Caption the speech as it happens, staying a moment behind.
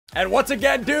And once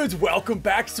again, dudes, welcome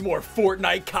back to some more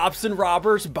Fortnite Cops and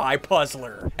Robbers by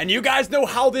Puzzler. And you guys know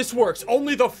how this works.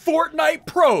 Only the Fortnite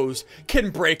pros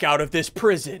can break out of this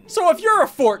prison. So if you're a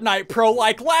Fortnite pro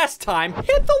like last time,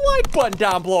 hit the like button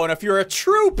down below. And if you're a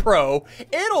true pro,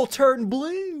 it'll turn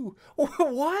blue.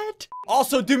 What?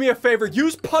 Also, do me a favor,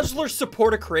 use Puzzler's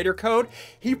support a creator code.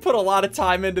 He put a lot of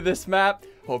time into this map.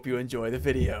 Hope you enjoy the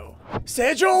video.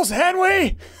 Sigils,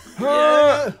 Henry!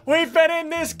 Yeah. We've been in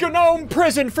this gnome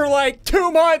prison for like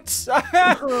 2 months, and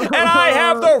I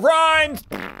have the rhymes.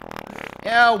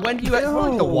 Yeah, when do you like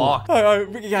to walk?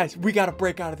 Guys, we gotta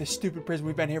break out of this stupid prison.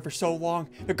 We've been here for so long.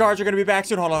 The guards are gonna be back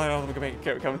soon. Hold on,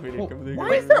 come with me.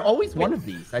 Why is there always one of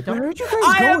these? I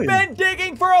have been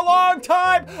digging for a long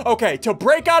time. Okay, to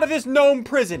break out of this gnome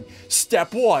prison,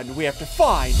 step 1, we have to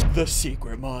find the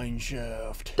secret mine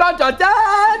shaft. Dun dun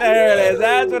dun! There it is.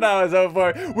 That's what I was hoping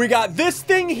for. We got this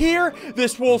thing here.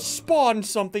 This will spawn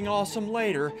something awesome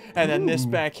later. And then this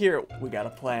back here, we got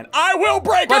a plan. I will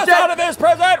break us out of this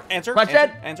prison. Answer.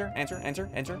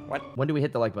 Answer. What? When do we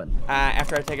hit the like button?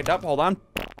 After I take a dump. Hold on.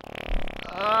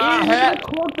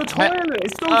 Clog the toilet.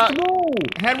 It's so small.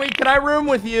 Henry, can I room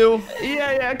with you?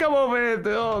 Yeah, come over here.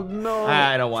 Oh, no.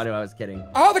 I don't want to. I was kidding.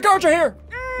 Oh, the guards are here.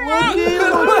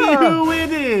 Look who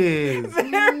it is.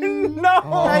 No.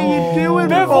 How you doing,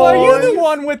 Biffle, are you the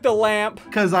one with the lamp?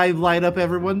 Because I light up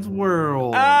everyone's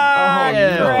world.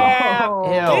 Crap.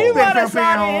 Can you let us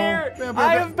out of here?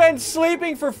 I have been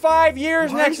sleeping for 5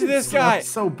 years next to this guy. It's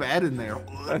so bad in there.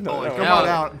 Come on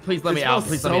out. Please let me out.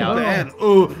 Please let me out. Bad.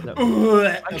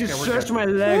 I just stretched my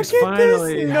legs Look at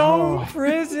finally. this gnome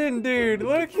prison, dude.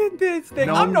 Look at this thing.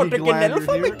 I'm not taking that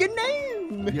from a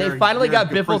gnome. They finally got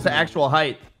Biffle to actual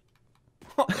height.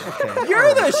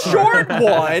 You're the short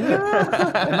one.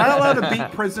 Am I allowed to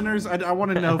beat prisoners? I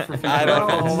want to know for future. I don't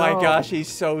know. Oh my gosh, he's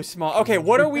so small. Okay,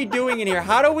 what are we doing in here?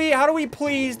 How do we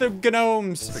please the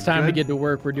gnomes? It's time to get to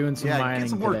work. We're doing some mining. Get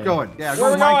some work today. going. Yeah,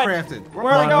 Where go Minecrafting.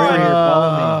 Where are we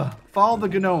going? Follow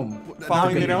the gnome.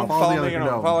 Follow the gnome. Follow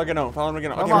the gnome.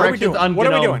 Okay, what are we doing? What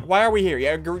are we doing? Why are we here?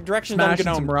 Yeah, directions on Smashing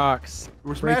gnome. some rocks.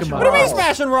 We're smashing them What up. are we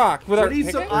smashing rocks? With our We're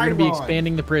We're gonna be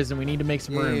expanding the prison. We need to make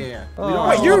some room. Yeah.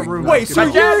 Wait, so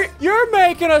you're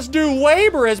making us do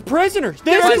labor as prisoners?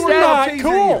 This is not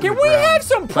cool. Can we have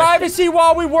some privacy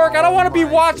while we work? I don't want to be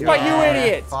watched by you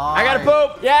idiots. I gotta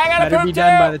poop. Yeah, I gotta Better poop be too.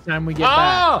 done by the time we get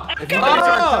back. If you guys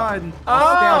are done,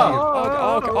 I'll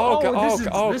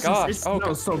stab It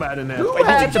smells so bad in there. Who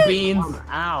had the beans?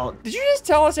 Out. Did you just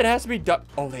tell us it has to be done?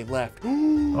 Oh, they left.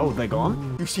 Oh, they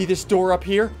gone? You see this door up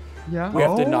here? Yeah. We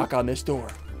have to knock on this door.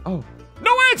 Oh.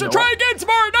 No answer. Try again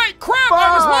tomorrow night. Crap,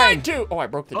 I was lied to. Oh, I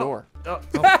broke the door.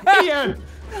 Ian.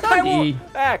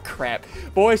 Crap.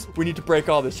 Boys, we need to break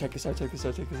all this. Check this out.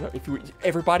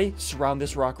 Everybody, surround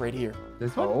this rock right here.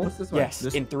 This one? What's this one? Yes,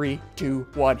 in 3, 2,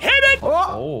 1. Hit it!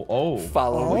 Oh.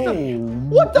 Follow me.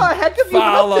 What the heck have you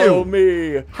Follow done?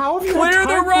 me. How have you Clear had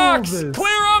the time for rocks. all this?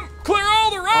 Clear them. Clear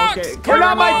all the rocks. Okay, Clear You're not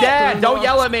them my all. dad. Don't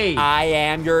yell at me. I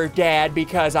am your dad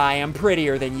because I am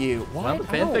prettier than you. What? Well, the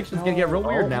fanfiction's gonna get real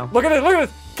weird now. Look at this. Look at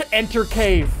this. Enter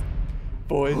cave.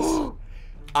 Boys.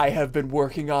 I have been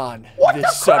working on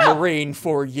this submarine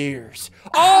for years.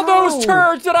 All those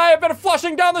turds that I have been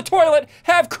flushing down the toilet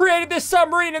have created this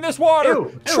submarine in this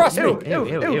water. Trust me. Ew.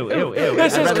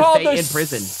 This I'd is rather called stay the in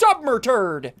prison.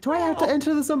 submerturd. Do I have to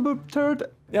enter the submerturd?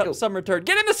 Yep, submerturd.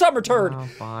 Get in the submerturd. Oh,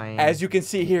 fine. As you can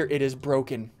see here, it is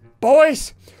broken.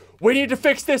 Boys, we need to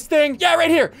fix this thing. Yeah, right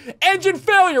here. Engine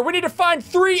failure. We need to find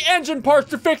 3 engine parts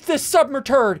to fix this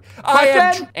submerturd.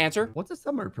 Answer. What's a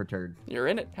summer perturbed? You're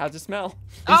in it. How's it smell?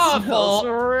 Awful.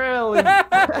 Really? All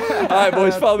right,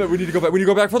 boys, follow me. We need to go back. We need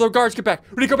to go back before the guards get back.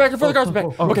 We need to go back before the guards get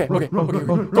back. Okay. Go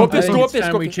up this. Go up this.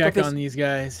 Time Go we up check this. on these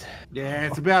guys. Yeah,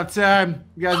 it's about time.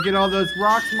 You guys get all those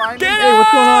rocks mined. Get Hey,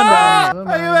 what's going on down here?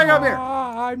 Hey, you back up here.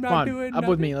 I'm not Come on, doing up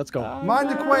with me. Let's go. Mine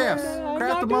the crafts.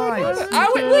 Craft the mines.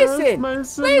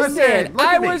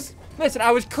 Listen,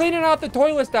 I was cleaning out the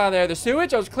toilets down there, the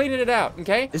sewage. I was cleaning it out,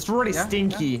 okay? It's really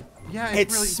stinky. Yeah,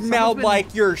 It really, smelled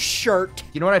like your shirt.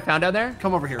 You know what I found down there?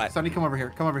 Come over here, Sonny. Come over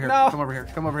here. No. Come over here.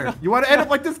 You want to end up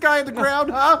like this guy in the ground,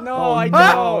 huh? No, I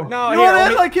Huh? don't. No, You here, want to let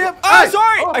end me- like him? Oh, Hey!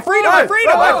 sorry! I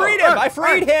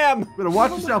freed him! You better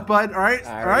watch yourself, bud. All right.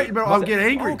 You better. I'm getting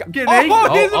angry. I'm getting Oh,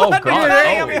 angry. he's Oh, about to God.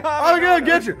 get me. I'm gonna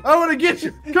get you. I want to get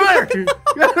you. Come here. Come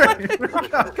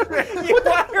here.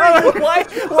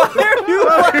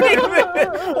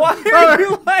 Why are you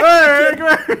like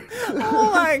this?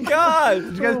 Oh my god!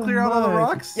 Did you guys clear out all the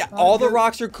rocks? Yeah, all the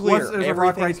rocks are clear. There's a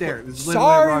rock right there. There's literally a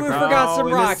Sorry, rock we right forgot there.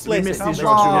 some rocks. we missed Listen, these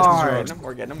rocks.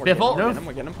 We're getting them.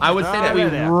 Biffle? I would say that we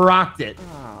rocked it.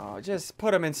 Oh, just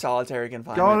put him in solitary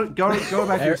confinement. Go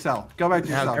back to your cell. Go back to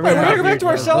your cell. Wait, we're gonna go back to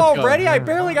our cell Let's go. already? I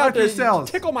barely got Back to to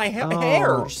cells. tickle my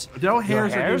hairs. No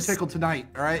hairs are getting hairs? tickled tonight.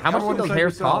 All right. How much Everyone do those inside your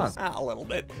hairs cells. cost? A little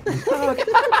bit. Get out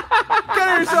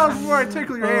of your cells before I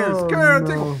tickle your hairs. Come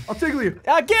here, I'll tickle you. Get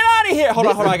out of here! Hold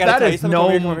on, I gotta That tell you is something.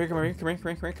 no- Come over here.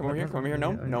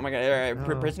 No, I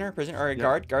got prisoner. All right,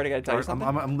 guard, I gotta tell you something.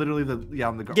 I'm literally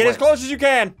I'm the guard. Get as close as you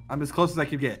can. I'm as close as I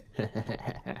can get.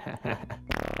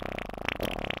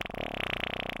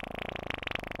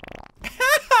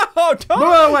 Oh, don't.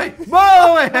 Move away! Move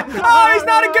away! Oh, he's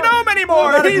not a gnome anymore.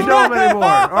 I'm not a He's gnome anymore.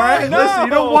 All right, no. listen.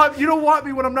 You don't want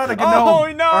me when I'm not a gnome.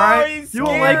 Oh, no, all right? he's You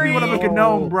won't like me when I'm a scary.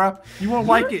 gnome, bro. You won't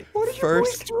like it. What are you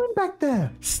First- boys doing back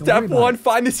there? Step 1,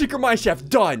 find the secret mine shaft.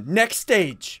 Done. Next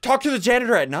stage. Talk to the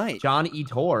janitor at night. John E.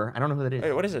 Tor. I don't know who that is.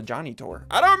 Wait, what is a Johnny tour?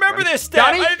 I don't remember this step.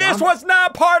 Johnny? This was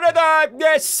not part of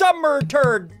the summer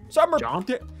turd. Summer. John?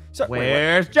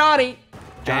 Where's Johnny?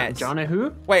 John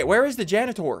who? Wait, where is the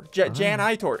janitor?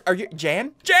 Janitor. Are you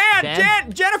Jennifer?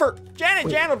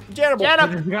 Janitor.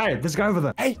 This guy over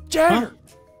there. Hey, janitor.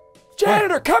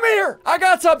 Janitor, come here. I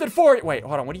got something for you. Wait,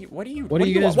 hold on. What do you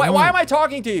guys want? Why want? am I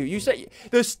talking to you? You say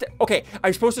this. Okay,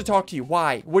 I'm supposed to talk to you.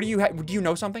 Why? What do you do? You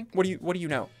know something? What do you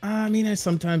know? I mean, I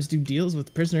sometimes do deals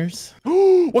with prisoners.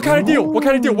 What kind of deal? What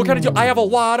kind of deal? I have a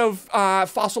lot of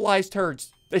fossilized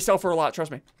turds. They sell for a lot. Trust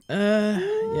me.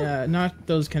 Yeah, not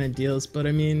those kind of deals, but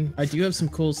I mean, I do have some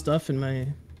cool stuff in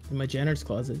my janitor's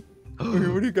closet. Okay,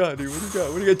 what do you got, dude?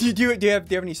 Do you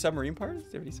have any submarine parts?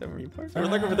 We're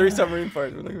looking for 3 submarine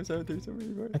parts.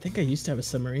 I think I used to have a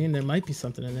submarine. There might be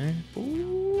something in there.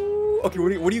 Ooh. Okay,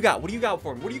 what do you got? What do you got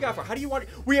for me? How do you want?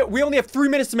 We only have 3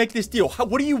 minutes to make this deal.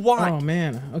 What do you want? Oh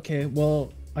man. Okay.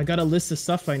 Well, I got a list of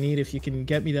stuff I need. If you can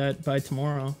get me that by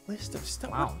tomorrow. List of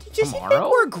stuff. Wow, Did you think tomorrow?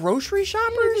 we're grocery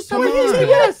shoppers? Come on.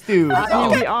 Yes, dude. I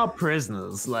mean, we are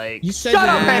prisoners. Like, You said Shut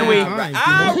that up, many Henry. times.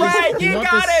 All right, you you want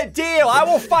got this- a deal. I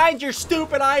will find your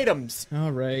stupid items.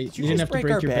 All right. you You didn't just have to break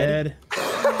break our your bed?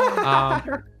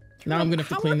 bed. Now I'm gonna have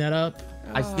to clean that up.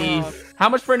 I sneeze. How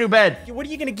much for a new bed? What are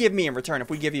you gonna give me in return if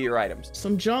we give you your items?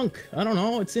 Some junk. I don't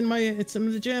know. It's in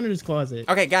the janitor's closet.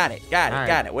 Okay, got it.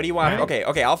 right. What do you want? All right.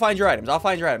 Okay, I'll find your items.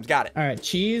 Got it. All right.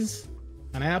 Cheese,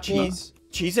 an apple,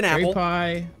 Cheese and cherry apple.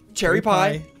 pie, Cherry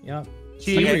pie. Yep.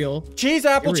 Cheese. Cereal Cheese,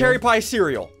 apple, Cereal. cherry pie,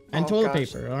 cereal. and Oh, toilet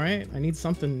gosh. paper. All right. I need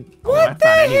something. What the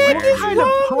heck is kind of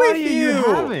wrong party with are you you?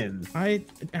 having? I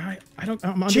don't.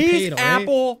 I'm underpaid. Cheese, all right?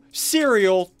 apple,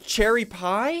 cereal, cherry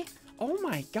pie? Oh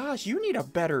my gosh, you need a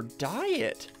better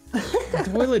diet.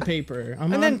 Toilet paper.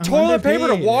 And then toilet paper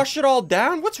to wash it all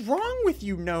down? What's wrong with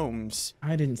you gnomes?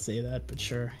 I didn't say that, but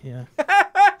sure. Yeah.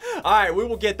 All right, we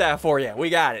will get that for you.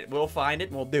 We got it. We'll find it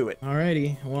and we'll do it.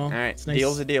 Alrighty. Well. right, It's nice,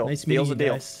 deal's a deal. Nice Deal's meeting a you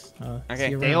deal. guys. Okay.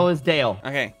 see you Dale around. is Dale.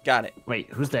 Okay, got it. Wait,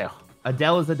 who's there?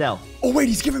 Adele is Adele. Oh wait,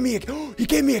 he gave me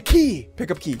a key. Pick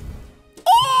up key.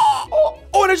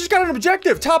 Oh, and I just got an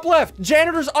objective. Top left,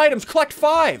 janitor's items, collect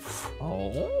 5.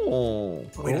 Oh.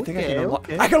 Wait, I think I can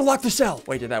unlock. I can unlock the cell.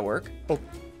 Wait, did that work?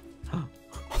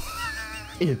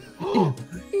 Oh.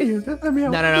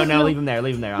 No. Leave him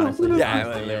there, honestly.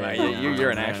 Yeah, you're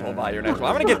an actual bot. You're an actual.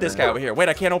 I'm gonna get this guy over here. Wait,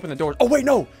 I can't open the doors. Oh wait,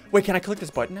 no. Wait, can I click this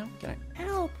button now? Can I?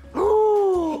 Help.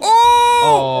 Oh!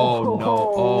 Oh,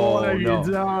 no. Oh, What have you no.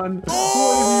 done?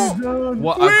 Oh! What have you done?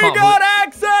 What? We got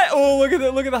access! Oh, look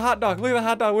at the hot dog. Look at the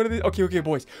hot dog. What are these? Okay,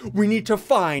 boys. We need to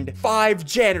find 5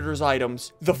 janitor's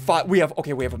items. We have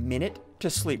a minute to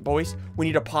sleep, boys. We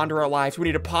need to ponder our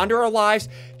lives.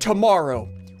 Tomorrow,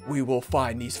 we will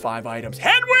find these 5 items.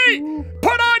 Henry,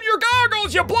 put on your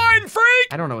goggles, you blind freak!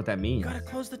 I don't know what that means. Gotta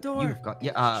close the door. You've got,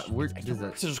 yeah, where is it?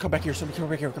 Scissors, come back here. Come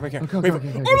back here. Okay, Wait, okay,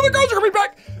 oh, the girls are coming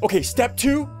back. Okay, step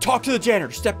 2, talk to the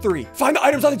janitor. Step 3, find the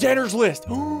items on the janitor's list.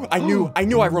 I knew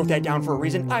I wrote that down for a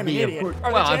reason. I'm an idiot.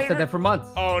 Well, I've said that for months.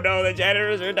 Oh no, the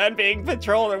janitors are done being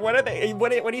patrolled. What are they? What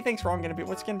do you think's wrong gonna be?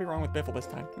 What's gonna be wrong with Biffle this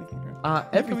time?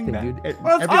 Everything, back. dude. Let's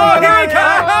go! Oh, here he comes!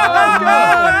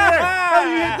 Have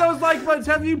you hit those like buttons?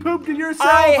 Have you pooped in yourself?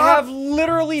 I have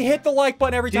literally hit the like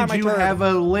button every time Did I you turn. have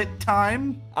a lit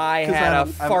time? I 'Cause had a I have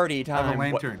farty I have time. a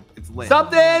lantern. It's lit.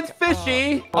 Something's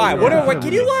fishy. All right, what?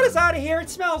 Can you let us out of here? It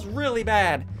smells really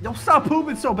bad. Don't stop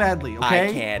pooping so badly, okay?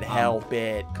 I can't help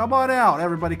it. Come on out,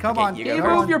 everybody. Come Okay, on. you Can you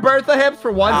Come move your Bertha hips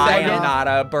for 1 I second? am not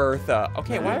a Bertha.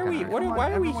 Okay, why are we?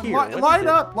 Why are we here? What is Light this?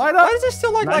 up, light Why up. does it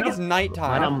still look like Line it's up.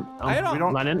 nighttime? I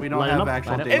don't. We don't have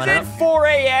actual line up. days. Is Line it up. 4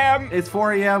 a.m.? It's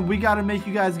 4 a.m. We gotta make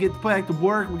you guys get back to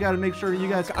work. We gotta make sure you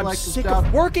guys I'm collect some sick stuff.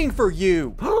 of working for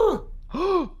you.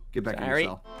 Get back in Sorry.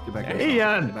 your cell. Get back in Hey, your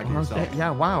cell. Ian. Get back in your cell. Yeah,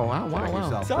 wow. Get back in your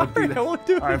cell. Sorry, Don't do that. I won't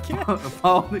do it All right,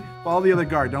 again. follow the other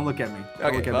guard. Don't look at me. Don't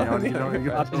Okay, look at me. follow the Don't other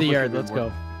look Up to at the me yard. anymore. Let's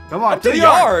go. Come on, Up to the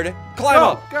yard. Climb Go,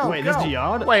 up. go, Wait, go. this is the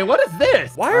yard? Wait, what is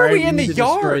this? Why are we in the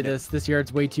Destroy yard? this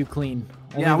yard's way too clean.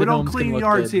 Only Yeah, we the don't gnomes can clean look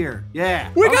yards good. here. Yeah.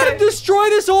 We Okay. gotta destroy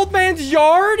this old man's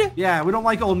yard? Yeah, we don't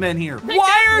like old men here.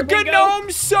 Why are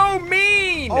gnomes so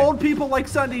mean? Old people like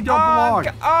Sunday don't belong.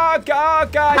 God,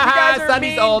 you guys are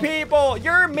Sonny's mean old. people.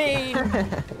 You're mean.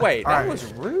 Wait, that All right.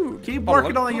 was rude. Keep Hold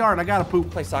working on the yard. I gotta poop.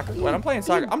 Play soccer? What? I'm playing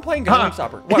soccer. I'm playing gnome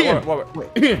soccer. What?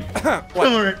 What?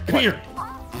 Here.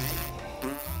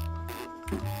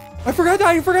 I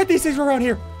forgot these things were around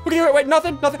here. Okay, wait,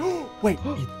 nothing. Wait,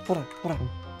 hold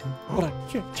on.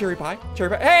 Cherry pie.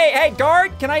 Hey,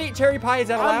 guard, can I eat cherry pie? Is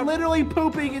that I'm allowed? literally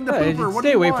pooping in the Hey, pooper. What do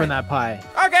stay you away want? from that pie.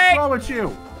 Okay. What's wrong with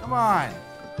you? Come on.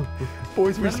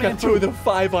 Boys, we Let just me got in 2 of the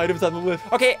 5 items on the list.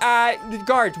 Okay,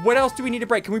 guards, what else do we need to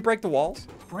break? Can we break the walls?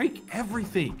 Break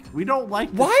everything. We don't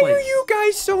like this Why place. are you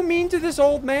guys so mean to this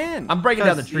old man? I'm breaking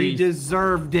down the Because he trees.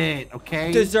 deserved it,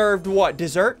 okay? Deserved what?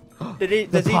 Dessert? Does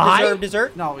he pie? deserve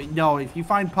dessert? No, if you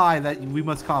find pie, that we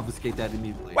must confiscate that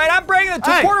immediately. Wait, I'm breaking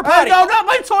the Hey, porta potty. no, not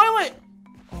my toilet!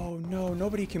 Oh no,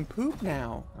 nobody can poop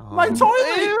now. My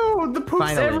toilet! Ew, the poop's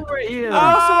Finally. everywhere here.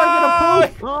 I gonna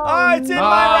poop? Oh, it's in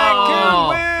my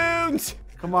raccoon wounds.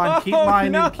 Come on, keep Oh,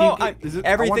 mine no. and keep it. I want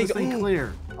Everything's- this thing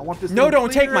clear. I want this No, thing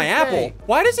don't take clear my as apple. day.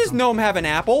 Why does this gnome have an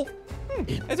apple?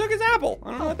 I took his apple. I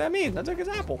don't know what that means. I took his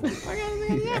apple. I got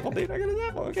his apple, dude. I got his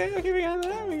apple. Okay, we got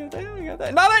that. We got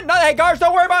that. Nothing. Hey, guards,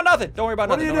 don't worry about nothing. Don't worry about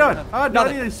What nothing. are you Don't worry doing? about No, I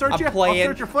nothing. need to search you. I'm playing. I'll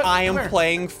search your foot. I am Come here.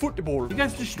 playing football. You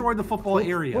guys destroyed the football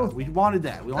area. We wanted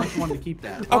that. We wanted to keep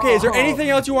that. Okay, is there anything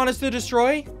else you want us to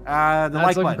destroy? The That's like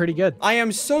looking button. pretty good. I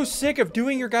am so sick of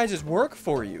doing your guys' work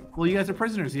for you. Well, you guys are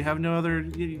prisoners. You have no other.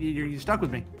 You're stuck with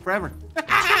me forever.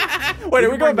 Wait, You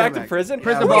are we can going bring back that to prison?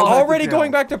 Prison Are we ball. already Back to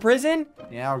going jail. back to prison?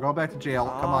 Yeah, we're going back to jail.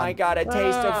 Come Oh, on. I got a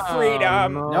taste of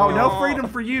freedom. No freedom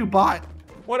for you, bot.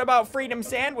 What about freedom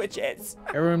sandwiches?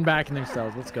 Everyone back in their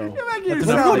cells. Let's go. Get back in That's your enough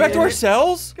cell, We're going back to our idiot.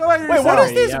 cells? Go back to your Wait, what cell.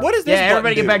 is this? Yeah. What is this? Yeah,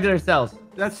 everybody button get back do? to their cells.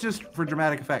 That's just for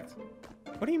dramatic effect.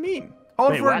 What do you mean?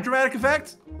 Hold Wait, for a what? dramatic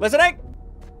effect. Listening?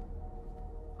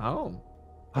 Oh.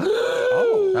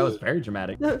 Oh. That was very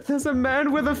dramatic. There's a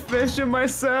man with a fish in my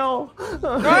cell.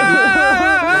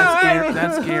 That's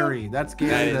scary. That's scary.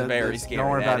 That is That- very that's- scary. Don't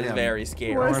worry That about is him. very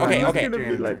scary. Why is Okay, it okay. gonna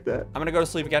be like that? I'm gonna go to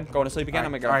sleep again. Going to sleep again.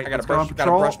 I gotta let's go brush. on Gotta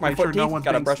patrol. brush my Make sure foot no teeth. one's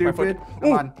Gotta being brush my foot. stupid.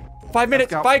 Come on. 5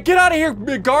 minutes. go. Get out of here,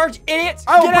 guards, idiots.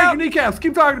 I will Get break out. your kneecaps.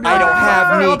 Keep talking to me. I don't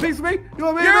have You meat. want a piece of me? You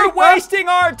want me? You're wasting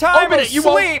our time Open of it, you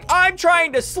won't. sleep. I'm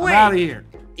trying to I'm sleep. out of here.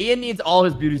 Ian needs all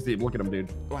his beauty sleep. Look at him, dude.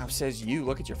 Wow, says you.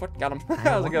 Look at your foot. Got him.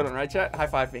 That was a good one, right, chat? High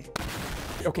five me.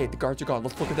 Okay, the guards are gone.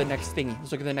 Let's look at the next thingy.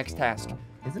 Let's look at the next task.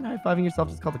 Isn't high-fiving yourself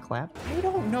just called a clap? I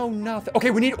don't know nothing. Okay,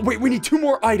 we need 2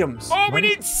 more items. Oh, we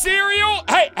need cereal.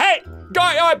 Hey,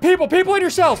 guy, people in your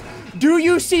cells. Do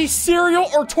you see cereal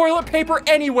or toilet paper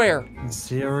anywhere?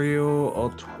 Cereal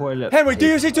or toilet Henry, do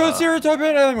you see paper? cereal or toilet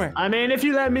paper anywhere? I mean, if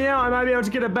you let me out, I might be able to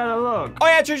get a better look. Oh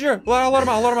yeah, sure. Let him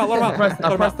out.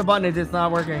 Press the button. It's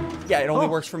not working. Yeah, it only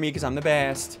works for me because I'm the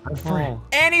best. Oh.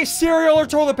 Any cereal or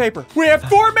toilet paper? We have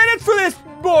 4 minutes for this,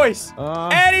 boys.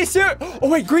 Any cereal? Oh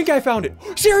wait, green guy found it.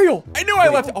 Cereal. I knew I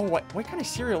left it. Oh, what kind of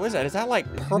cereal is that? Is that like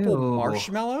purple Ew.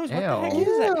 marshmallows? What the Ew. heck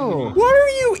is that? Ew. What are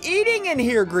you eating in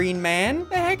here, green man?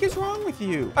 The heck is wrong with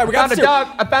you? All right, we I found a cereal. dog.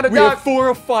 I found a We dog. have 4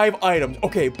 of 5 items.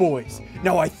 Okay, boys.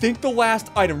 Now I think the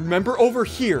last item. Remember over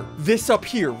here, this up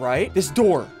here, right? This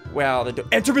door. Wow, the door.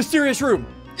 Enter mysterious room.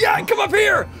 Yeah, come up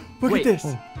here. Look at this.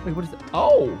 Wait, what is that?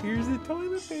 Oh. Here's the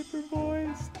toilet paper,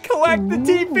 boys. Collect the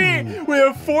TP. We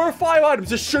have 4 or 5 items.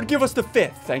 This should give us the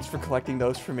 5th. Thanks for collecting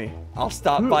those for me. I'll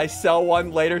stop by cell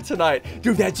 1 later tonight.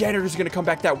 Dude, that janitor's gonna come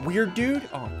back. That weird dude.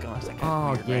 Oh gosh, that guy's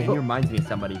Oh, weird, yeah, right? he reminds me of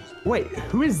somebody. Wait,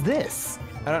 who is this?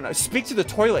 I don't know. Speak to the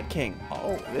toilet king.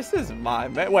 Oh, this is my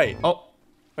man. Wait. Oh.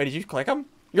 Wait, did you click him?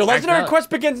 Your legendary out. quest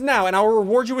begins now, and I will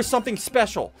reward you with something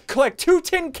special. Collect 2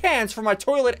 tin cans from my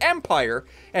toilet empire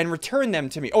and return them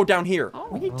to me. Oh, down here.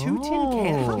 We need 2 tin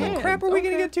cans. How the crap are we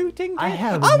gonna get 2 tin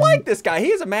cans? I like this guy.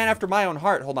 He is a man after my own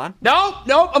heart. Hold on. No,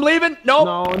 I'm leaving. Nope.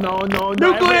 No.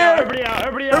 Nuclear! Everybody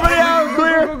out.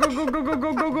 Clear.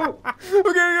 Go.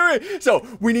 Okay. So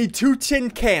we need 2 tin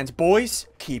cans, boys.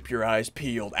 Keep your eyes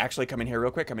peeled. Actually, come in here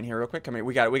real quick. Come in.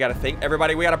 We got to think.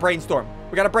 Everybody, we got to brainstorm.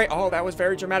 Oh, that was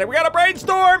very dramatic. We got to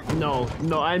brainstorm. No,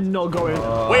 I'm not going.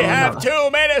 We have 2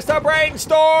 minutes to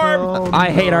brainstorm.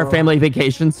 I hate our family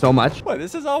vacation so much. What?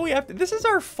 This is all we have to. This is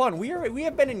our fun. We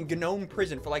have been in gnome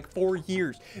prison for like 4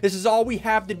 years. This is all we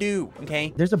have to do.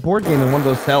 Okay. There's a board game in one of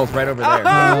those cells right over there.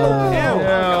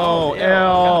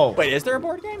 Ew. Wait, is there a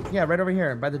board game? Yeah, right over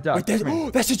here by the duck. Wait, that's, Come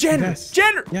here. that's a janitor. Yes.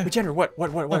 Janitor. Yeah. Wait, janitor. What?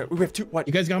 We have 2. What?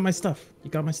 You guys got my stuff. You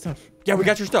got my stuff. Yeah, we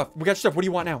got your stuff. What do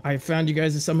you want now? I found you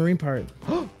guys a submarine part.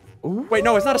 Wait,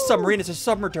 no, it's not a submarine. It's a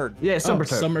submerturd. Yeah, summer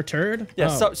turd. Summer turd? Yeah,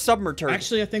 Oh. submerturd.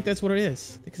 Actually, I think that's what it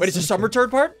is. I think Wait, it's a submerturd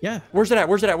part? Yeah. Where's it at?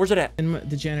 Where's it at? Where's it at? In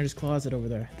the janitor's closet over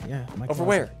there. Yeah. My Over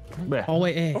closet. where?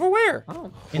 Hallway A. Over where?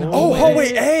 In Oh,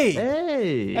 hallway A.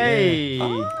 Hey. Hey.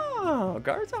 Oh,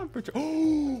 guards on patrol.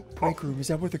 Oh, break room. Is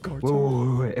that where the guards are?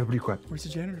 Wait, everybody quiet. Where's the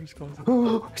janitor's closet?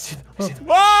 I see them.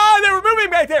 Oh, they were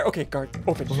moving back there. Okay, guard,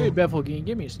 open. Hey, Bethel, can you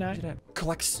give me a snack?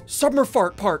 Collects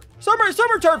submerfart part.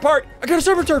 Submerturd part. I got a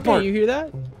submerturd part. Hey, you hear that?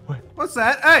 What's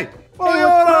that? Hey! What's Hey,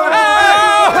 going on?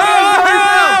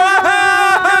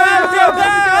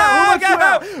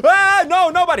 No,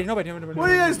 nobody. What are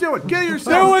you guys doing? Get yourself.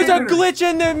 There was a glitch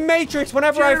in the matrix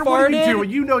whenever I Janitor, what are you farted. doing?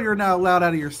 You know you're not allowed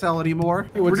out of your cell anymore.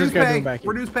 Hey, what's this Reduce guy pay. doing back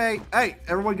here? Reduce pay. Hey,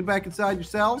 everyone get back inside your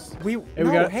cells. Hey, We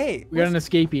got an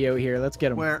escapee out here. Let's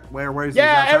get him. Where's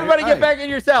Yeah, he? everybody get Hey, back in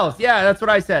your cells. Yeah, that's what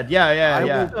I said. Yeah. I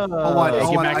will, hold on, Get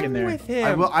hold on. back in there. with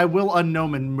him. I will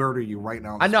unknown and murder you right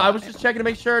now. I know. I was just checking to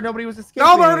make sure nobody was escaping.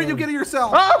 I'll murder you. Get in your cell.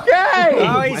 Okay.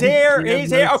 Oh, he's here. He's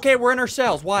here. Okay, we're in our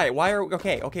cells. Why? Why are we?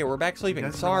 Okay, we're back sleeping.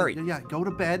 Yes, Sorry. Yeah, go to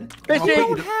bed. Fishy. I'll We put you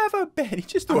don't to- have a bed. He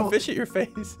just threw a fish at your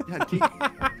face. Yeah,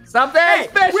 Something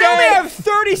fishy. We only have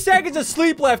 30 seconds of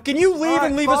sleep left. Can you leave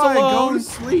and leave us fine, Go alone? to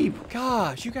sleep.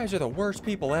 Gosh, you guys are the worst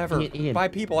people ever. Ian. By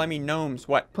people, I mean gnomes.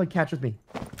 What? Play catch with me.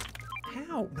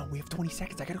 How? No, we have 20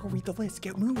 seconds. I gotta go read the list.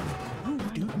 Get moving.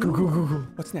 Move, dude. Go.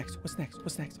 What's next?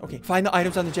 Okay, find the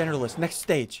items on the janitor list. Next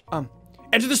stage.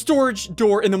 Enter the storage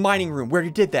door in the mining room. We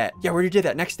already did that. Yeah, we already did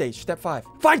that. Next stage, step 5.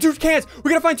 Find 2 cans. We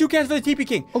gotta find 2 cans for the TP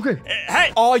King. Okay.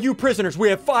 Hey, all you prisoners, we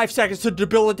have 5 seconds to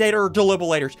debilitate our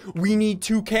deliblators. We need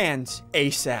 2 cans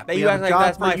ASAP. We You have act a like job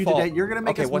that's for my you fault. today. You're gonna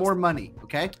make Okay, us what's- more money,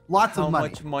 okay? Lots How of money.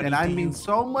 much money And I do mean you-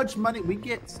 so much money. We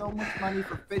get so much money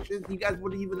for fishes. You guys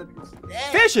wouldn't even understand.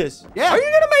 Fishes? Yeah. Are you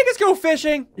gonna make us go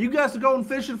fishing? You guys are going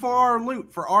fishing for our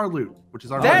loot, which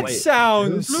is our That money.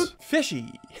 sounds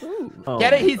fishy.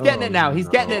 Get it? He's getting it now. He's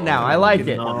getting it now. I like it.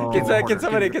 Can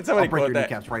somebody I'll break quote your that?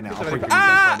 kneecaps right now. Can I'll somebody- break your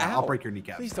kneecaps right ow. now. I'll break your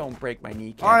kneecaps. Please don't break my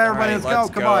kneecaps. All right, everybody, let's let's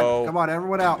go. Come on,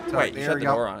 everyone out. Wait, you There shut we the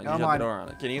go. door on. You Come shut on. the door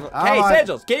on. Can you? Come Hey, on.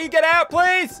 Sigils, can you get out,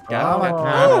 please? Come on.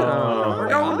 Oh. We're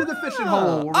going to the fishing hole.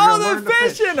 We're Oh, gonna learn the to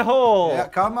fish. fishing hole. Yeah,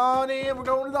 come on in. We're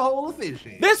going to the hole of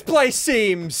fishing. This place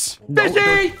seems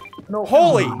Fishy.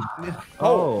 holy.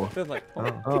 Oh. Feels like-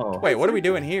 Oh. Wait, what are we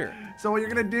doing here? So what you're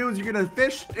gonna do is you're gonna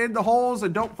fish in the holes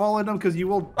and don't fall in them because you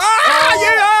will.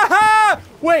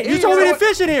 Wait, you told me to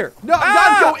fish in here. No,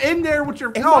 not go in there with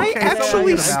your. Am I Okay,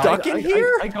 actually so stuck in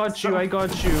here? I got you. I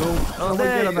got you. Oh,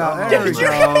 forget about it. Did There we you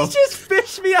go. guys just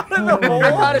fish me out of the hole?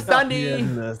 I caught a Sunday.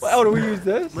 Oh, do we use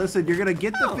this? Listen, you're gonna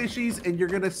get the fishies and you're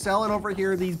gonna sell it over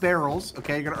here in these barrels.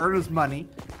 Okay, you're gonna earn us money.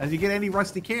 As you get any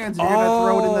rusty cans, you're gonna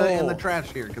throw it in the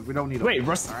trash here because we don't need them. Wait,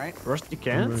 rusty. All right. Rusty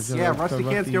cans? Yeah, rusty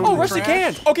cans go in Oh, the rusty trash.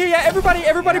 cans. Okay, yeah, everybody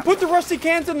Yeah. put the rusty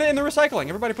cans in the recycling.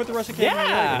 Everybody put the rusty cans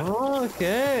in the recycling.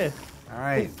 Okay. All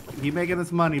right, keep making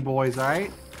us money, boys. All right.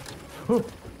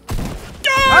 Revolting!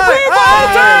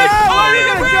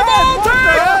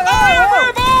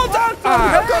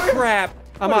 Ah, crap.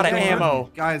 I'm out of ammo.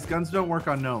 Guys, guns don't work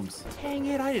on gnomes. Dang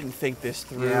it, I didn't think this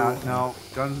through. Yeah, no,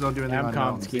 guns don't do anything I'm on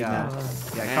gnomes. confiscating Yeah,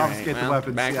 that. yeah, All right, confiscate the well,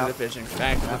 weapons. Back yeah. to the fishing.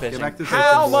 Back to the fishing. back to the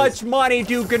How fishing, much money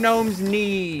do gnomes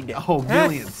need? Oh,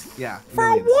 millions. Yeah. For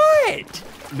millions. what?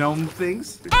 Gnome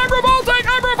things. I'm revolting!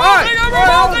 I'm revolting! Alright, I'm alright,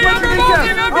 revolting! I'm I'll break your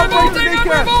revolting! kneecap. I'm I'll break revolting! your I'm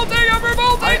kneecap. revolting! I'm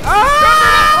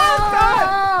revolting!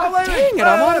 Dang it,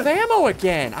 I'm out of ammo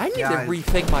again. I need to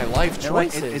rethink my life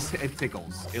choices. It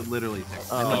tickles. It literally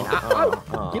tickles.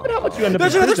 Given how much you end up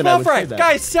There's in another prison, I small would fry. say that.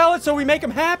 Guys, sell it so we make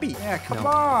them happy. Yeah, come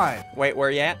on. Wait,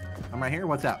 where you at? I'm right here.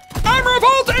 What's up? I'm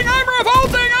revolting! I'm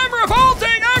revolting! I'm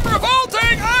revolting! I'm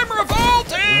revolting! I'm revolting!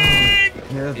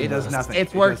 It does nothing.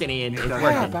 It's working, Ian. It's does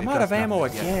working. Crap, I'm It out does of ammo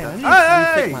nothing. again. Yeah,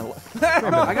 I Hey, need to rethink my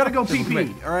life. I gotta go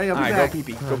pee-pee. All right, I'll be Alright, back. go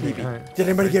pee-pee. Go pee-pee. Did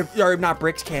anybody get, or not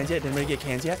bricks, cans yet? Did anybody get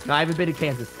cans yet? No, I haven't been to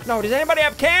Kansas. No, does anybody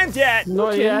have cans yet?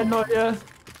 Not yet, not yet.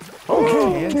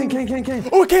 Okay. Can.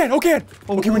 Oh, a can, okay,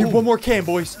 we need one more can,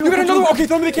 boys. You got another one? Okay,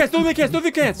 throw me the cans, throw me the cans, throw me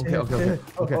the cans.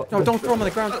 Okay. No, don't throw them on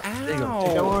the ground. Ow.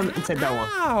 Take that one and take that one.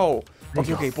 Ow.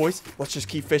 Okay, boys, let's just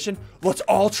keep fishing. Let's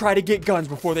all try to get guns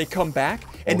before they come back,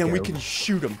 and then we can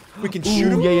shoot them. We can shoot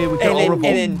them, yeah, we can all revolt.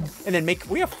 and then make.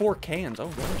 We have 4 cans.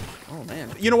 Oh, oh man.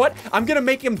 You know what? I'm gonna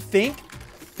make him think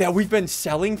that we've been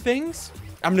selling things.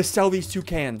 I'm gonna sell these 2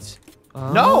 cans.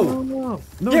 No.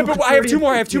 Yeah, but I have 2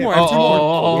 more. I have 2 more. I have 2 more.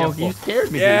 Oh, you scared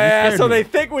me. dude. You Yeah, scared so me. they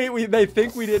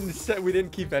think we didn't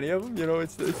keep any of them. You know,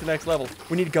 it's the next level.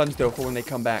 We need guns though for when they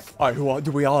come back. All right,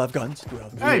 do we all have guns? Do we all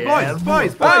have guns? Hey, Yeah.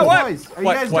 boys. Ah, what? Are you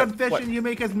What? guys What? done fishing? What? You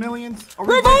make us millions? Are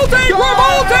we Revolting!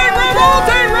 Revolting!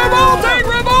 Revolting! Revolting!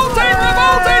 Revolting!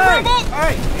 Revolting! Revolting!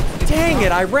 Hey, Dang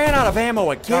it! I ran out of ammo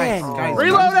again. Guys,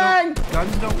 Reloading!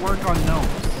 Guns don't work on gnomes.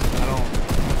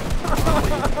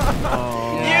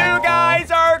 You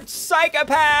guys are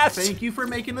psychopaths. Thank you for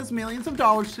making us millions of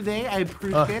dollars today. I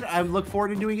appreciate it. I look forward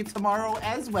to doing it tomorrow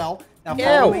as well. Now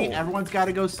follow me. Everyone's got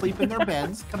to go sleep in their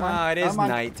beds. Come on. It is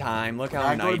nighttime. Look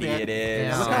how nighty it is.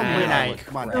 Yeah. Look how night.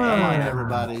 Come on,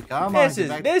 everybody. Come on.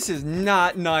 This is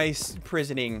not nice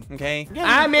prisoning, okay?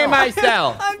 I'm in my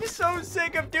cell. I'm so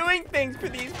sick of doing things for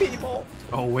these people.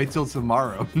 Oh, wait till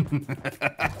tomorrow.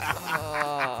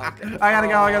 I gotta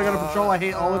go to patrol. I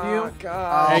hate all of you.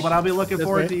 God. But I'll be looking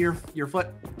forward to your foot.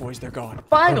 Boys, they're gone.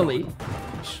 Finally.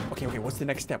 Okay, what's the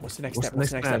next step? What's the next step? What's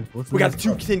the next plan? We got the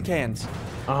 2 tin cans.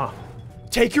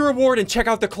 Take your reward and check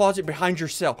out the closet behind your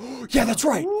cell. Yeah, that's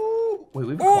right. Wait, we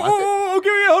have a closet?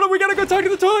 Okay, hold on. We gotta go talk to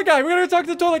the toilet guy.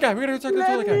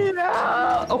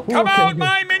 Come out,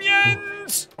 my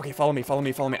minions! Okay, follow me. I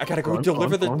gotta go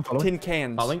deliver the tin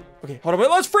cans. Following? Okay, hold on.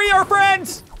 Let's free our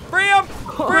friends! Free them!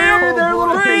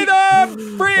 Free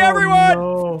them! Free Oh, everyone!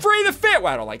 no. Free the fish!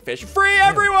 Well, I don't like fish. Free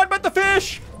everyone but the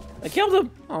fish! I killed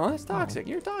him. Oh, that's toxic.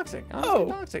 You're toxic.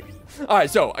 Toxic. All right,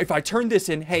 so if I turn this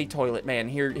in, hey, toilet man,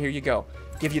 here you go.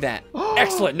 Give you that.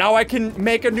 Excellent. Now I can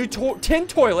make a new tin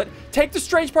toilet. Take the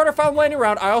strange part I found laying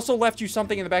around. I also left you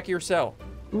something in the back of your cell.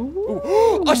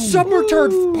 Ooh. A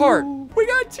submerturd part. We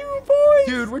got 2 boys.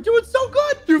 Dude, we're doing so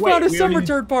good. You found a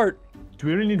submerturd part. Do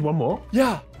we only need one more?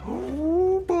 Yeah.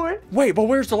 Oh boy. Wait, but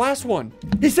where's the last one?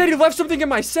 He said he left something in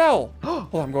my cell.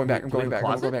 Hold on, I'm going back. I'm going back.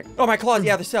 Oh, my closet.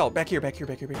 Yeah, the cell. Back here. Here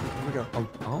we go.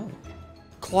 Oh.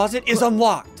 Closet is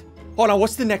unlocked. Hold on,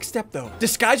 what's the next step, though?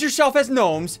 Disguise yourself as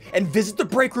gnomes and visit the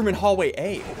break room in hallway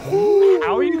A.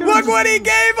 How are you gonna Look what he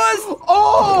gave us!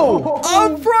 Oh!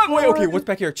 Up front! Wait, okay, what's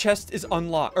back here? Chest is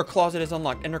unlocked, or closet is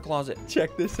unlocked. Enter closet.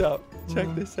 Check this out.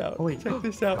 Check this out.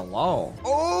 Hello.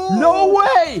 Oh! No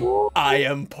way! I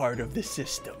am part of the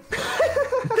system.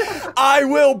 I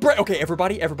will break. Okay,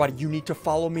 everybody, you need to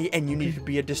follow me, and you need to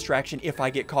be a distraction if I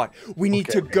get caught. We need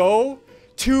to go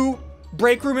to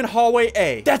break room in hallway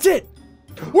A. That's it.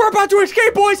 We're about to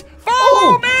escape, boys.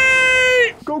 Follow me.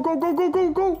 Go.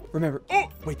 Remember. Oh,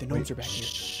 wait, the gnomes are back here.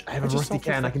 Shh, I have a rusty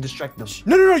can. I can distract them.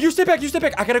 No, you stay back.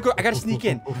 I gotta go. I gotta sneak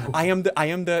in. I am the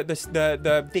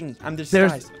thing. I'm the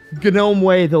disguise. There's no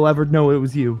way they'll ever know it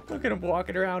was you. Look at him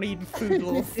walking around eating food,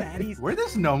 little fatties. Where'd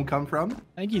this gnome come from?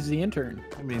 I think he's the intern.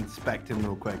 Let me inspect him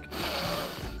real quick.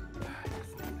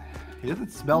 He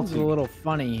doesn't smell He's a too. little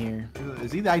funny here.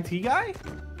 Is he the IT guy?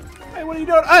 Hey, what are you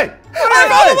doing? Hey!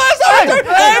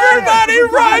 Everybody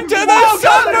run to the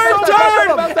submarine!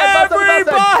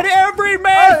 Every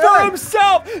man for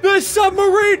himself! The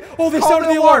submarine! Oh, they sounded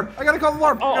the alarm! I gotta call the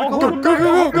alarm! Go,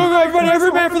 everybody!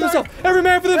 Every man for themselves! Every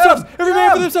man for themselves!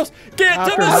 Get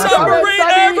to the submarine,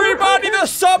 everybody! The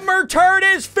submerturd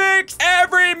is fixed!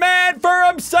 Every man for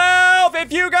himself!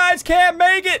 If you guys can't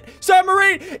make it,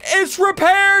 submarine is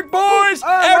repaired, boys!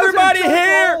 Everybody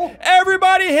here!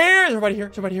 Everybody here!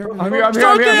 I'm here.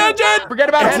 Start the engine! Forget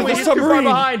about Exit it. the We're too far submarine.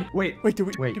 behind. Wait, did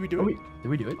we do it? Did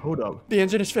we do it? Hold up. The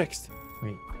engine is fixed.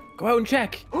 Wait. Go out and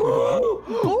check.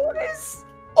 Boys.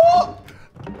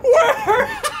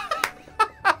 Where?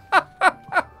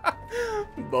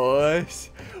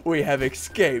 Boys, we have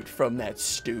escaped from that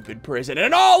stupid prison,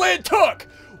 and all it took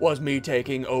was me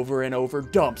taking over and over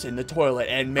dumps in the toilet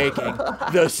and making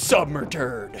the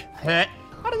submerturd. How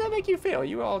does that make you feel?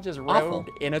 You all just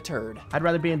rode in a turd. I'd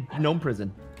rather be in gnome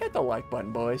prison. Hit the like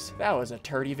button, boys. That was a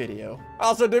turdy video.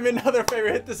 Also, do me another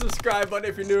favor. Hit the subscribe button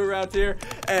if you're new around here.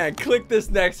 And click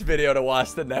this next video to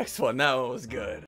watch the next one. That one was good.